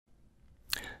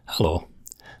Hello,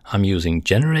 I'm using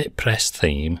GeneratePress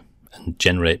theme and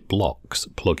GenerateBlocks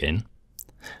plugin, and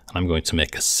I'm going to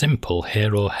make a simple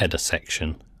hero header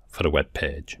section for a web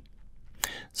page.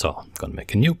 So I'm going to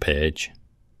make a new page.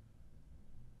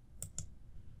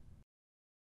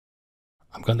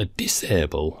 I'm going to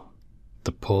disable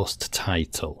the post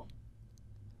title.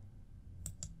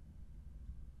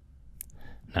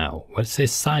 Now, where it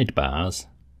says sidebars,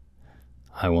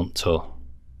 I want to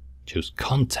choose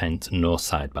content, no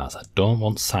sidebars. I don't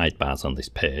want sidebars on this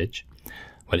page.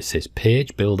 Where it says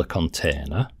page builder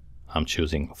container, I'm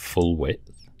choosing full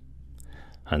width.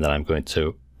 And then I'm going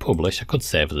to publish. I could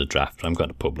save as a draft, but I'm going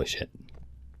to publish it.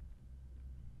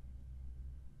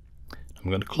 I'm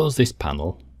going to close this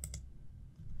panel.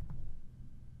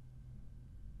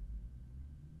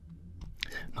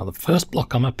 Now the first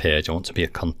block on my page I want to be a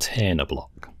container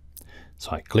block.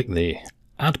 So I click the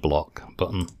add block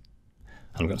button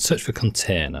and I'm going to search for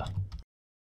container.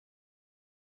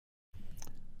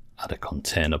 Add a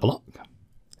container block,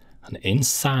 and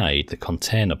inside the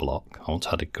container block I want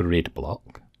to add a grid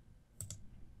block.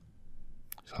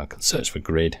 So I can search for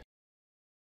grid.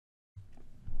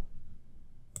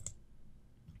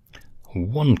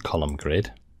 One column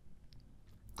grid,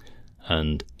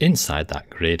 and inside that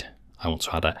grid I want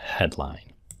to add a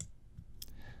headline.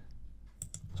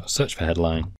 So I search for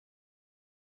headline,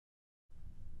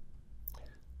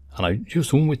 and I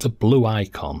use one with the blue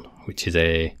icon, which is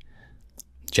a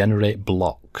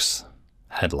GenerateBlocks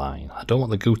headline. I don't want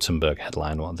the Gutenberg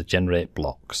headline, I want the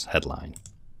GenerateBlocks headline.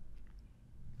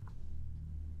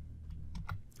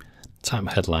 Type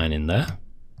headline in there,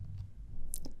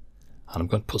 and I'm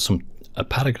going to put a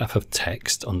paragraph of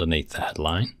text underneath the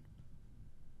headline.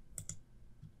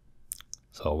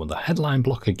 So with the headline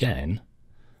block again,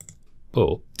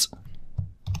 but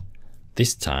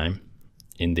this time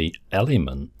in the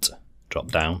element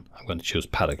drop down, I'm going to choose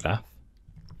paragraph.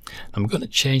 I'm going to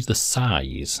change the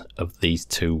size of these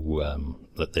two,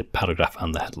 the paragraph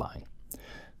and the headline.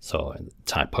 So in the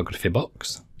typography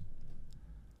box,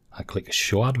 I click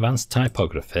show advanced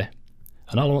typography,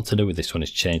 and all I want to do with this one is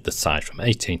change the size from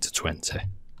 18 to 20.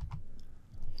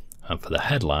 And for the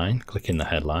headline, click in the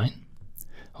headline.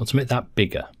 I want to make that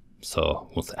bigger. So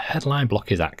once the headline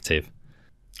block is active,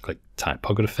 click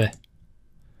typography,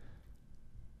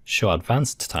 show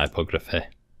advanced typography,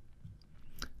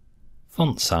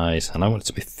 font size, and I want it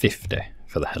to be 50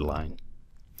 for the headline.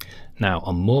 Now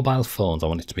on mobile phones I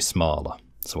want it to be smaller.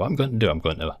 So what I'm going to do, I'm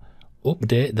going to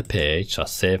update the page, so I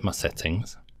save my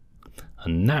settings,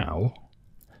 and now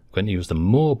I'm going to use the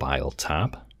mobile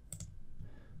tab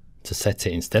to set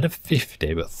it instead of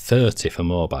 50 but 30 for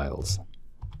mobiles.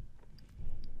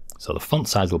 So the font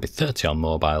size will be 30 on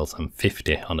mobiles and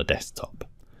 50 on a desktop.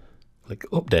 Click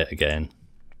update again.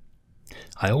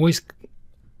 I always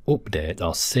update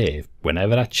or save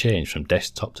whenever I change from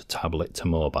desktop to tablet to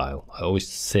mobile. I always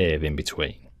save in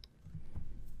between.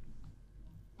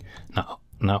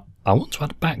 Now I want to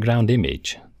add a background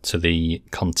image to the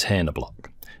container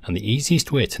block, and the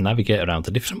easiest way to navigate around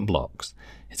the different blocks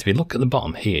is if you look at the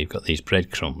bottom here, you've got these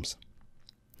breadcrumbs.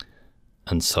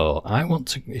 And so I want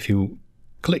to, if you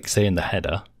click say in the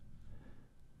header,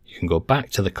 you can go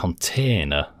back to the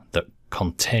container that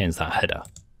contains that header.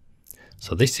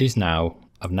 So this is now,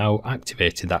 I've now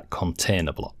activated that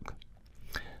container block,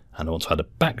 and I want to add a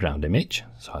background image.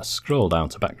 So I scroll down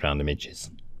to background images,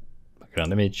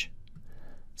 background image,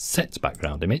 set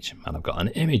background image, and I've got an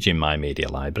image in my media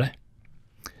library.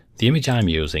 The image I'm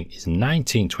using is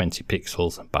 1920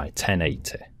 pixels by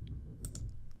 1080.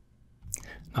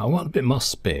 Now I want a bit more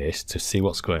space to see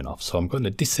what's going off, so I'm going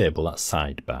to disable that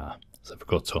sidebar. So if I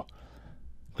go to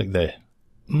click the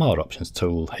more options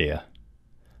tool here,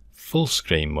 full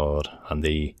screen mode, and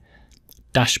the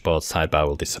dashboard sidebar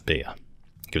will disappear.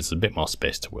 Gives us a bit more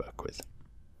space to work with.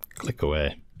 Click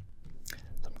away. So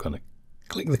I'm going to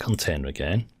click the container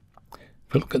again.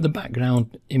 If we look at the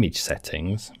background image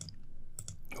settings,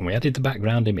 when we added the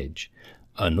background image,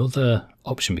 another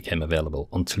option became available.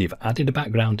 Until you've added a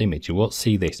background image, you won't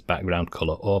see this background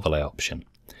color overlay option.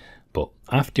 But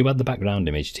after you add the background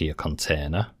image to your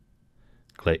container,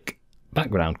 click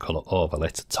background color overlay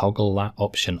to toggle that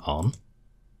option on,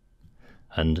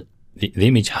 and the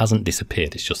image hasn't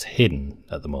disappeared, it's just hidden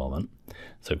at the moment.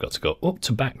 So we've got to go up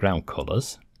to background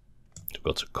colors, to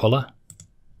go to color,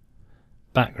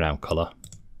 background color,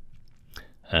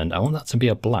 and I want that to be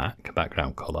a black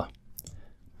background color,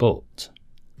 but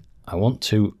I want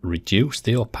to reduce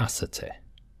the opacity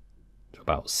to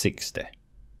about 60,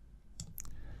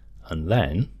 and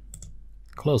then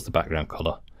close the background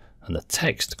color, and the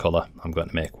text color I'm going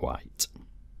to make white.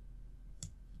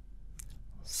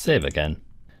 Save again.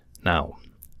 Now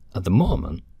at the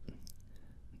moment,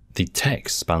 the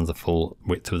text spans the full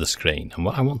width of the screen, and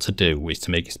what I want to do is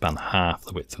to make it span half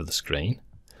the width of the screen.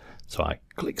 So I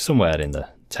click somewhere in the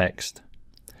text,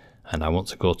 and I want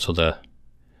to go to the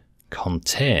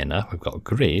container. We've got a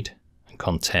grid and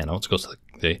container. I want to go to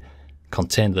the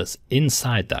container that's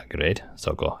inside that grid.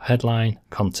 So I'll go headline,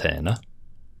 container,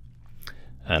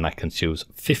 and I can choose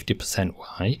 50%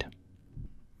 wide.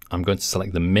 I'm going to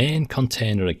select the main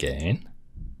container again,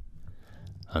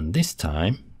 and this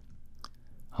time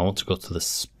I want to go to the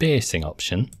spacing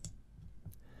option,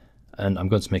 and I'm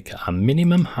going to make a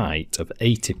minimum height of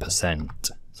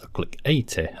 80%. So click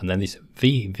 80, and then this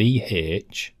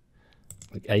VH,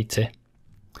 click 80,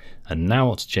 and now I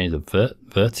want to change the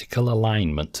vertical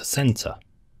alignment to center.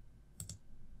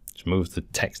 Just move the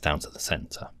text down to the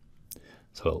center.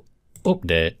 So we'll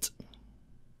update,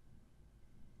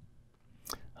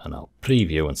 and I'll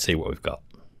preview and see what we've got.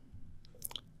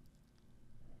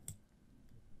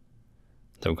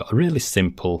 So we've got a really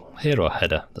simple hero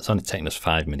header that's only taken us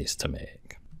 5 minutes to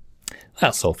make.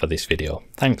 That's all for this video.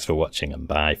 Thanks for watching, and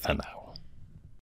bye for now.